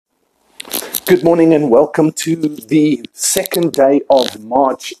Good morning and welcome to the second day of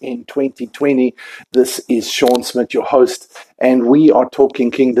March in 2020. This is Sean Smith, your host, and we are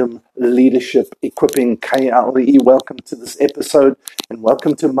talking Kingdom Leadership Equipping KLE. Welcome to this episode and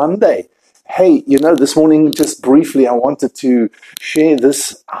welcome to Monday. Hey, this morning, just briefly, I wanted to share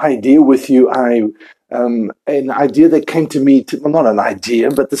this idea with you. An idea that came to me, well, not an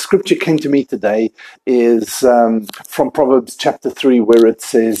idea, but the scripture came to me today is from Proverbs chapter 3, where it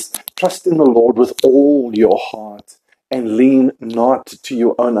says, "Trust in the Lord with all your heart and lean not to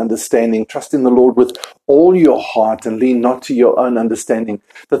your own understanding." Trust in the Lord with all your heart and lean not to your own understanding.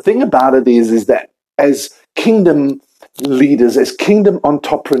 The thing about it is that as kingdom leaders, as kingdom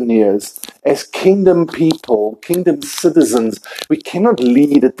entrepreneurs, as kingdom people, kingdom citizens, we cannot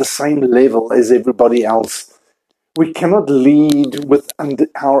lead at the same level as everybody else. We cannot lead with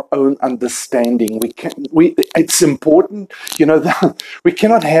our own understanding. It's important, that we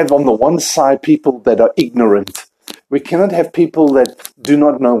cannot have on the one side people that are ignorant. We cannot have people that do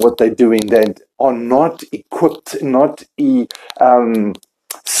not know what they're doing, that are not equipped, not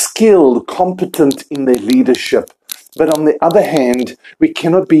skilled, competent in their leadership. But on the other hand, we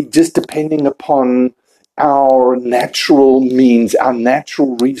cannot be just depending upon our natural means, our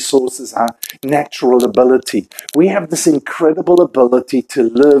natural resources, our natural ability. We have this incredible ability to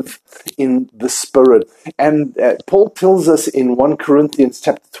live in the Spirit. And Paul tells us in 1 Corinthians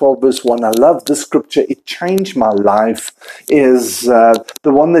chapter 12, verse 1, I love this scripture, it changed my life, is the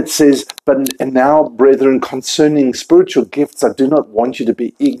one that says, "And now, brethren, concerning spiritual gifts, I do not want you to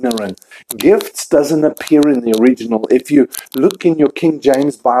be ignorant." Gifts doesn't appear in the original. If you look in your King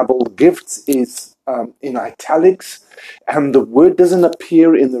James Bible, gifts is in italics, and the word doesn't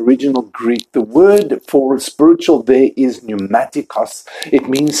appear in the original Greek. The word for spiritual there is pneumatikos. It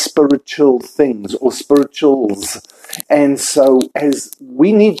means spiritual things or spirituals. And so as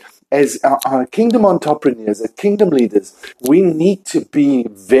our kingdom entrepreneurs, as kingdom leaders, we need to be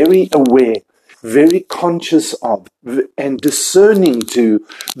very aware, very conscious of, and discerning to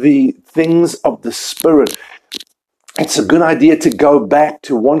the things of the Spirit. It's a good idea to go back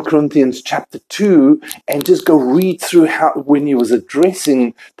to 1 Corinthians chapter 2 and just go read through when he was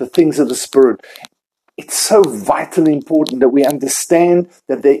addressing the things of the Spirit. It's so vitally important that we understand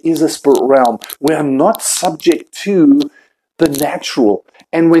that there is a spirit realm. We are not subject to the natural.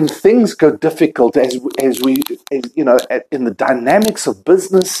 And when things go difficult, in the dynamics of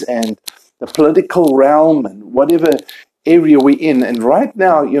business and the political realm and whatever area we're in, and right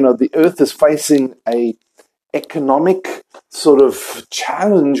now, the earth is facing a economic sort of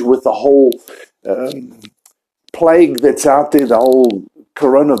challenge with the whole plague that's out there, the whole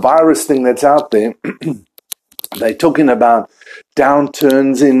coronavirus thing that's out there. They're talking about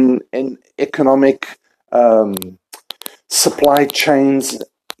downturns in economic supply chains,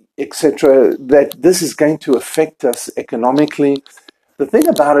 etc., that this is going to affect us economically. The thing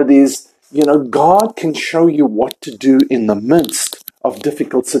about it is, God can show you what to do in the midst of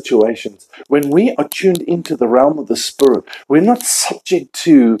difficult situations. When we are tuned into the realm of the Spirit, we're not subject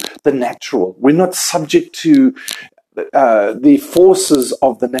to the natural. We're not subject to the forces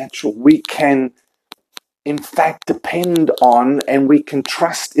of the natural. We can, in fact, depend on and we can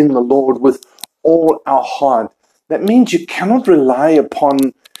trust in the Lord with all our heart. That means you cannot rely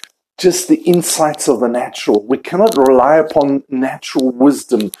upon just the insights of the natural. We cannot rely upon natural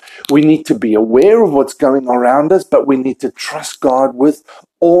wisdom. We need to be aware of what's going on around us, but we need to trust God with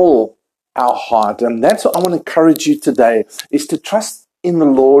all our heart. And that's what I want to encourage you today, is to trust in the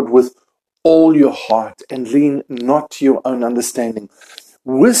Lord with all your heart and lean not to your own understanding.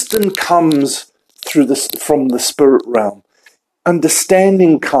 Wisdom comes from the spirit realm.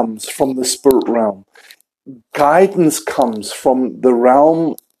 Understanding comes from the spirit realm. Guidance comes from the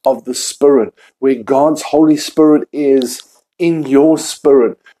realm of the Spirit, where God's Holy Spirit is in your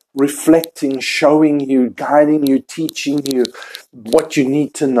spirit, reflecting, showing you, guiding you, teaching you what you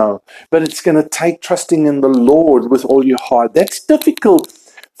need to know. But it's going to take trusting in the Lord with all your heart. That's difficult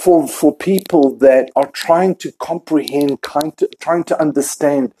for people that are trying to comprehend, trying to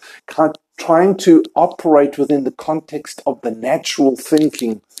understand, trying to operate within the context of the natural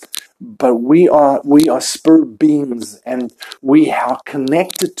thinking. But we are spirit beings, and we are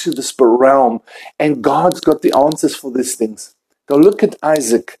connected to the spirit realm, and God's got the answers for these things. Go look at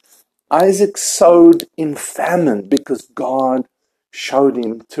Isaac. Isaac sowed in famine because God showed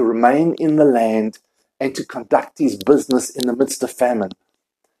him to remain in the land and to conduct his business in the midst of famine.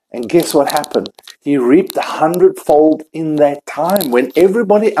 And guess what happened? He reaped 100-fold in that time. When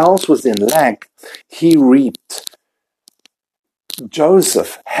everybody else was in lack, he reaped.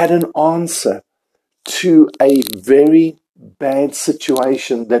 Joseph had an answer to a very bad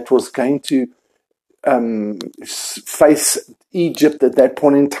situation that was going to face Egypt at that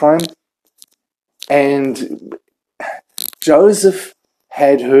point in time. And Joseph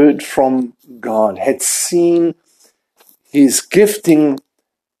had heard from God, had seen his gifting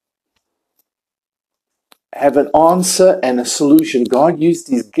have an answer and a solution. God used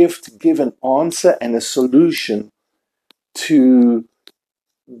his gift to give an answer and a solution to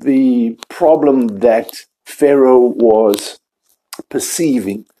the problem that Pharaoh was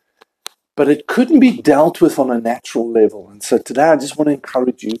perceiving. But it couldn't be dealt with on a natural level. And so today I just want to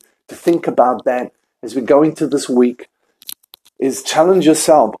encourage you to think about that as we go into this week, is challenge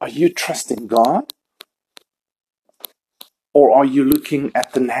yourself. Are you trusting God? Or are you looking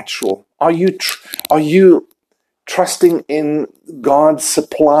at the natural? Are you trusting in God's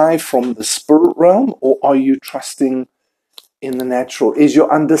supply from the spirit realm, or are you trusting in the natural? Is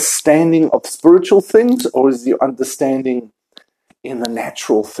your understanding of spiritual things, or is your understanding in the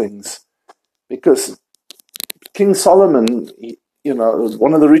natural things? Because King Solomon,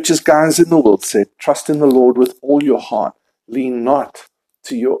 one of the richest guys in the world, said, trust in the Lord with all your heart. Lean not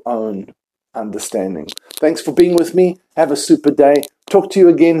to your own understanding. Thanks for being with me. Have a super day. Talk to you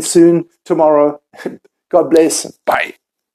again soon, tomorrow. God bless. Bye.